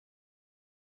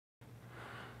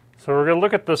So we're going to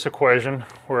look at this equation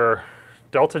where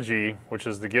delta G, which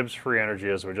is the Gibbs free energy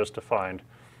as we just defined,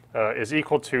 is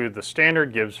equal to the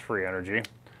standard Gibbs free energy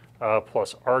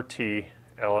plus RT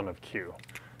ln of Q.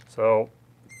 So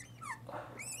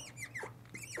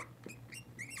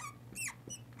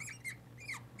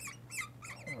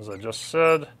as I just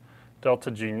said, delta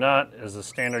G naught is the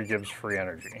standard Gibbs free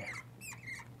energy.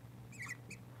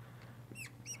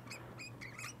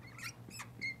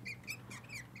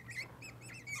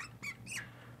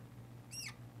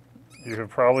 You have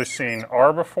probably seen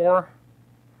R before,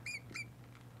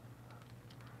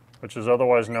 which is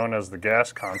otherwise known as the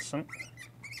gas constant.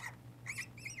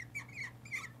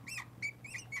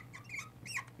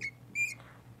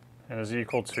 And is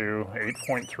equal to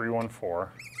 8.314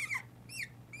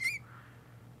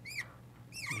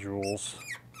 joules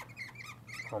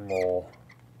per mole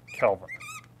Kelvin.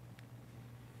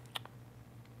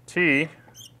 T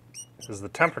is the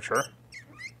temperature.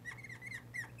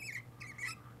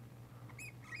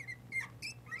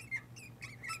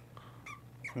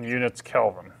 In units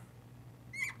Kelvin.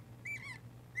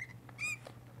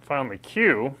 Finally,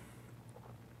 Q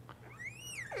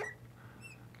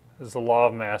is the law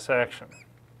of mass action.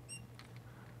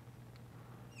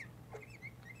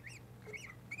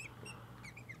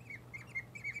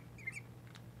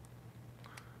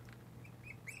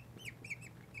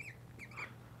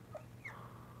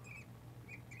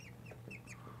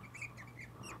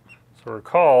 So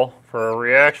recall, for a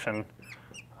reaction,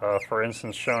 for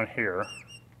instance shown here,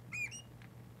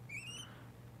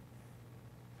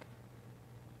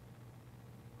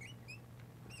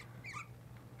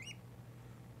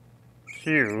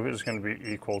 Q is going to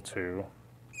be equal to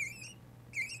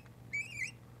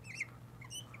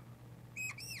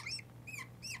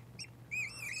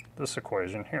this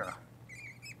equation here.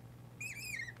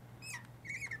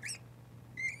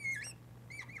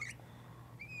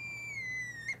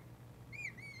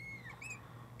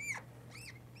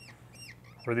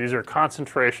 Where these are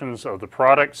concentrations of the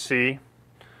product C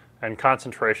and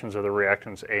concentrations of the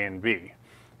reactants A and B.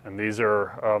 And these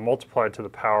are multiplied to the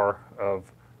power of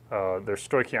their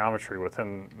stoichiometry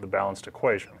within the balanced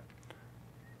equation.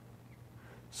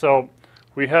 So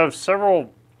we have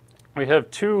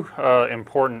two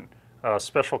important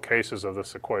special cases of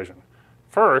this equation.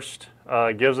 First,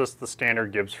 it gives us the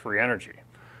standard Gibbs free energy.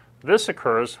 This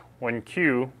occurs when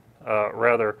Q,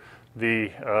 where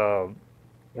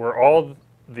all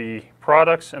the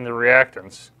products and the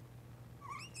reactants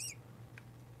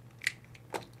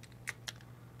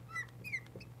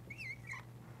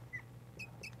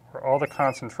where all the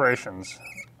concentrations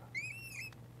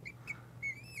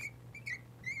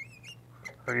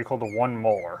are equal to 1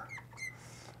 molar.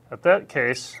 At that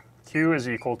case, Q is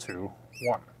equal to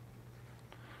 1.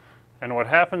 And what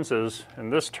happens is, in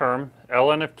this term,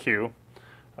 ln of Q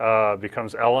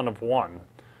becomes ln of 1,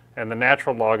 and the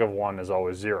natural log of 1 is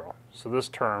always 0. So this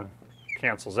term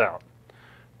cancels out.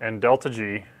 And delta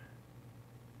G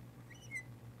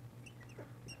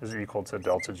is equal to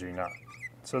delta G naught.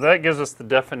 So that gives us the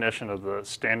definition of the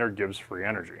standard Gibbs free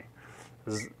energy.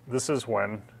 This is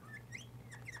when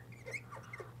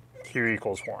Q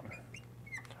equals 1.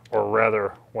 Or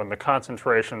rather, when the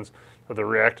concentrations of the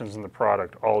reactants in the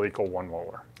product all equal 1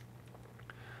 molar.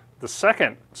 The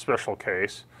second special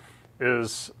case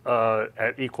is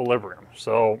at equilibrium.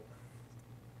 So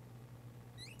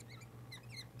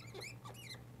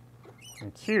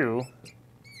when Q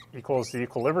equals the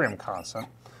equilibrium constant,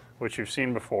 which you've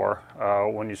seen before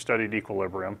when you studied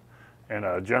equilibrium in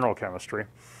general chemistry,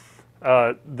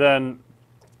 then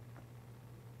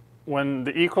when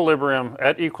at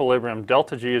equilibrium,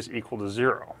 delta G is equal to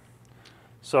 0.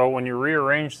 So when you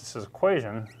rearrange this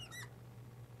equation,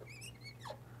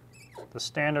 the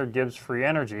standard Gibbs free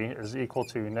energy is equal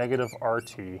to negative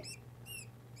RT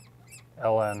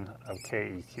ln of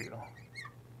KEQ.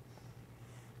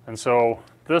 And so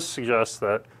this suggests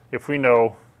that if we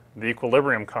know the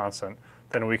equilibrium constant,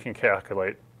 then we can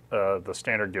calculate the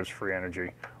standard Gibbs free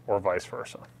energy, or vice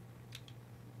versa.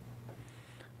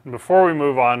 And before we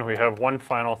move on, we have one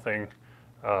final thing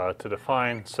to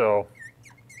define. So,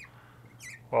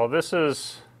 while this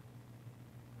is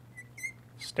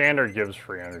standard Gibbs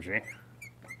free energy,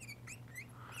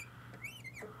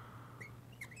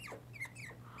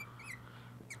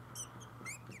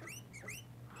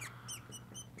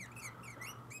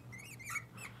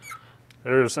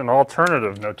 there's an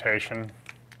alternative notation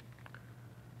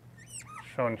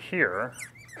shown here.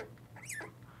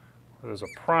 There's a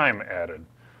prime added.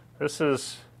 This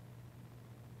is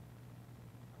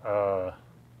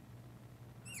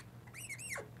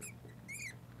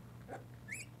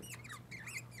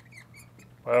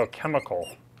biochemical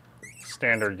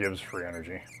Standard Gibbs free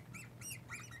energy.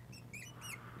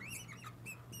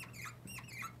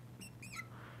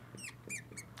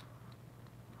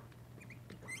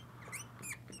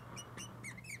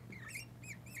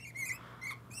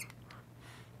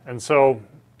 And so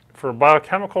for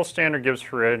biochemical Standard Gibbs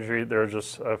free energy, there are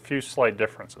just a few slight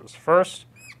differences. First,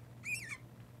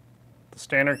 the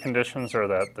standard conditions are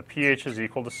that the pH is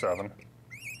equal to 7.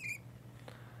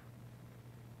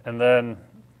 And then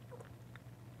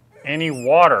any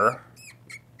water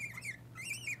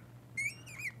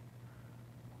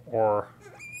or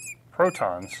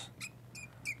protons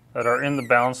that are in the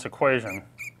balanced equation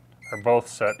are both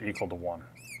set equal to 1.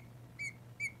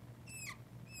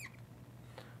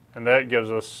 And that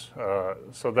gives us,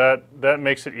 so that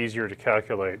makes it easier to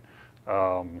calculate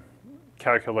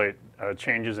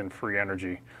changes in free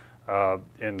energy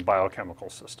in biochemical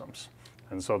systems.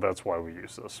 And so that's why we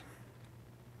use this.